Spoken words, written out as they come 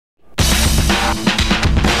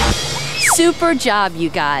Super job, you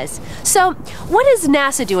guys. So, what is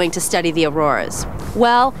NASA doing to study the auroras?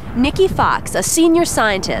 Well, Nikki Fox, a senior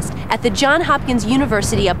scientist at the Johns Hopkins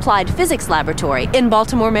University Applied Physics Laboratory in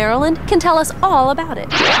Baltimore, Maryland, can tell us all about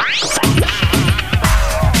it.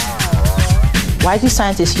 Why do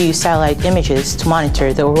scientists use satellite images to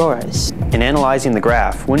monitor the auroras? In analyzing the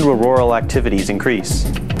graph, when do auroral activities increase?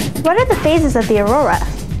 What are the phases of the aurora?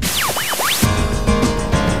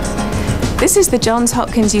 This is the Johns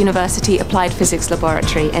Hopkins University Applied Physics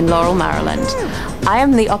Laboratory in Laurel, Maryland. I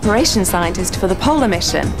am the operations scientist for the Polar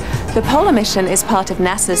mission. The Polar mission is part of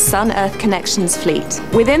NASA's Sun-Earth Connections fleet.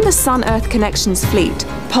 Within the Sun-Earth Connections fleet,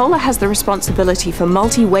 Polar has the responsibility for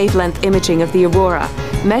multi-wavelength imaging of the aurora,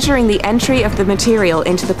 measuring the entry of the material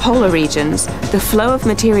into the polar regions, the flow of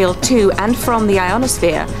material to and from the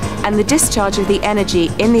ionosphere, and the discharge of the energy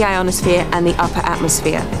in the ionosphere and the upper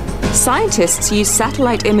atmosphere. Scientists use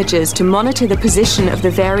satellite images to monitor the position of the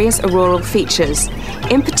various auroral features.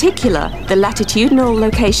 In particular, the latitudinal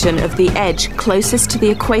location of the edge closest to the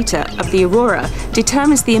equator of the aurora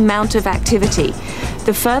determines the amount of activity.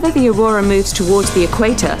 The further the aurora moves towards the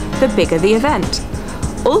equator, the bigger the event.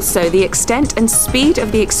 Also, the extent and speed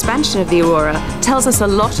of the expansion of the aurora tells us a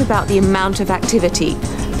lot about the amount of activity.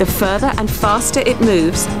 The further and faster it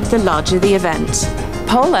moves, the larger the event.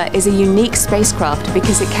 Polar is a unique spacecraft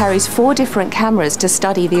because it carries 4 different cameras to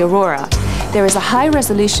study the aurora. There is a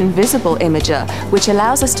high-resolution visible imager, which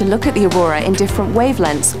allows us to look at the aurora in different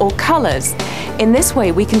wavelengths or colors. In this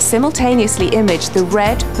way, we can simultaneously image the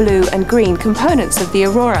red, blue, and green components of the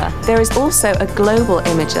aurora. There is also a global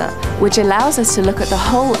imager, which allows us to look at the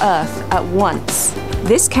whole Earth at once.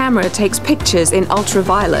 This camera takes pictures in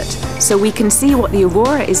ultraviolet, so we can see what the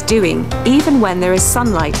aurora is doing, even when there is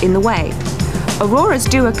sunlight in the way. Auroras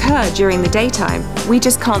do occur during the daytime, we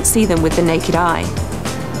just can't see them with the naked eye.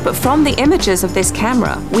 But from the images of this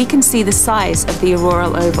camera, we can see the size of the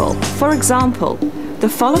auroral oval. For example, the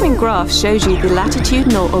following graph shows you the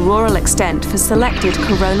latitudinal auroral extent for selected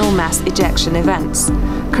coronal mass ejection events.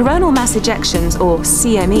 Coronal mass ejections, or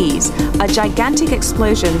CMEs, are gigantic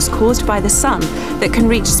explosions caused by the sun that can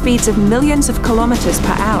reach speeds of millions of kilometers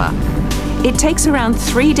per hour. It takes around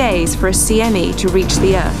 3 days for a CME to reach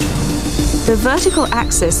the Earth. The vertical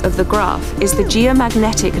axis of the graph is the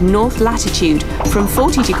geomagnetic north latitude from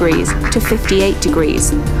 40 degrees to 58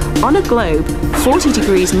 degrees. On a globe, 40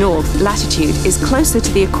 degrees north latitude is closer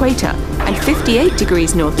to the equator and 58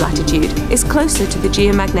 degrees north latitude is closer to the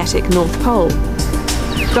geomagnetic north pole.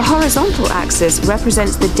 The horizontal axis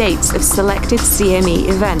represents the dates of selected CME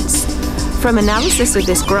events. From analysis of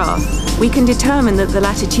this graph, we can determine that the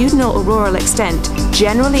latitudinal auroral extent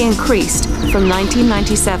generally increased from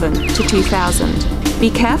 1997 to 2000. Be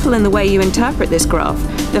careful in the way you interpret this graph.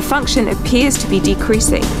 The function appears to be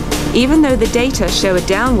decreasing. Even though the data show a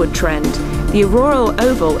downward trend, the auroral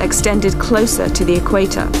oval extended closer to the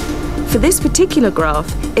equator. For this particular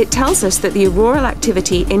graph, it tells us that the auroral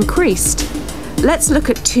activity increased. Let's look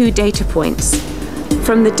at 2 data points.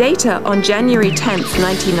 From the data on January 10,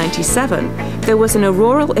 1997, there was an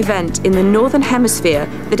auroral event in the northern hemisphere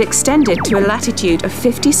that extended to a latitude of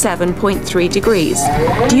 57.3 degrees.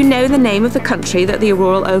 Do you know the name of the country that the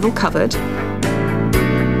auroral oval covered?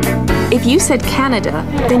 If you said Canada,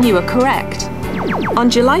 then you are correct. On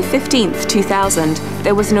July 15, 2000,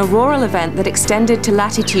 there was an auroral event that extended to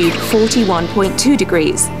latitude 41.2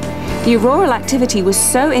 degrees. The auroral activity was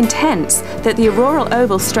so intense that the auroral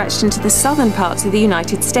oval stretched into the southern parts of the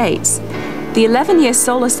United States. The 11-year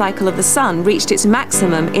solar cycle of the Sun reached its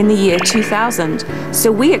maximum in the year 2000,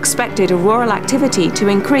 so we expected auroral activity to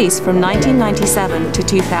increase from 1997 to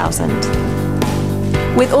 2000.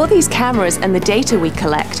 With all these cameras and the data we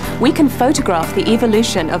collect, we can photograph the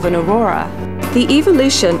evolution of an aurora. The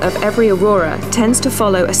evolution of every aurora tends to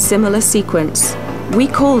follow a similar sequence. We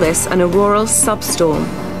call this an auroral substorm.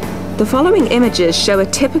 The following images show a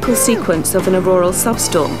typical sequence of an auroral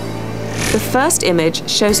substorm. The first image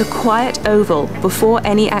shows a quiet oval before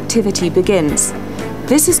any activity begins.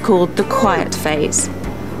 This is called the quiet phase.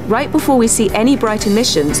 Right before we see any bright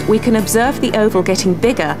emissions, we can observe the oval getting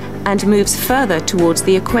bigger and moves further towards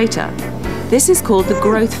the equator. This is called the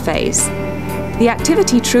growth phase. The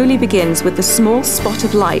activity truly begins with the small spot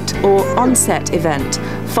of light, or onset event,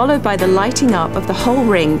 followed by the lighting up of the whole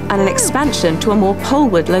ring and an expansion to a more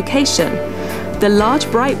poleward location. The large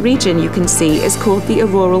bright region you can see is called the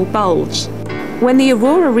auroral bulge. When the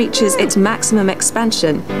aurora reaches its maximum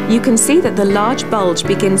expansion, you can see that the large bulge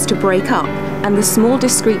begins to break up and the small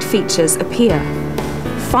discrete features appear.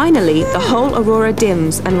 Finally, the whole aurora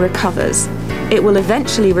dims and recovers. It will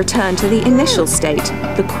eventually return to the initial state,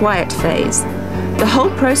 the quiet phase. The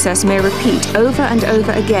whole process may repeat over and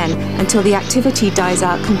over again until the activity dies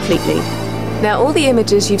out completely. Now, all the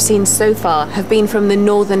images you've seen so far have been from the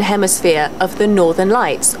northern hemisphere of the northern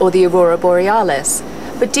lights, or the aurora borealis.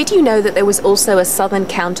 But did you know that there was also a southern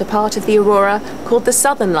counterpart of the aurora called the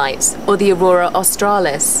southern lights, or the aurora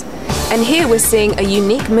australis? And here we're seeing a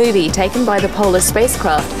unique movie taken by the Polar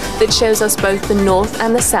spacecraft that shows us both the north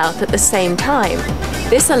and the south at the same time.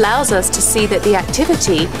 This allows us to see that the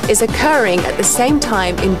activity is occurring at the same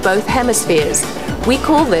time in both hemispheres. We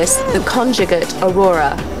call this the conjugate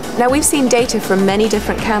aurora. Now, we've seen data from many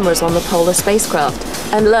different cameras on the Polar spacecraft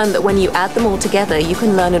and learned that when you add them all together, you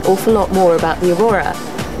can learn an awful lot more about the aurora.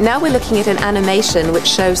 Now we're looking at an animation which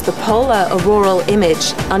shows the polar auroral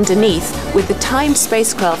image underneath with the timed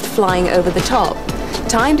spacecraft flying over the top.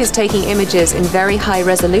 Timed is taking images in very high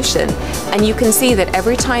resolution, and you can see that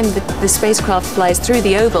every time the spacecraft flies through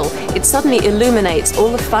the oval, it suddenly illuminates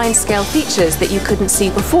all the fine-scale features that you couldn't see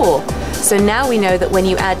before. So now we know that when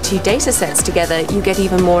you add two data sets together, you get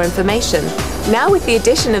even more information. Now, with the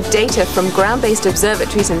addition of data from ground-based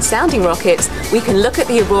observatories and sounding rockets, we can look at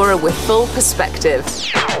the aurora with full perspective.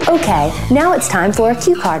 Okay, now it's time for a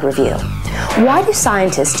cue card review. Why do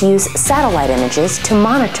scientists use satellite images to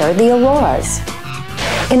monitor the auroras?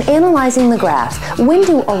 In analyzing the graph, when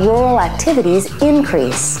do auroral activities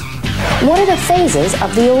increase? What are the phases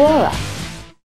of the aurora?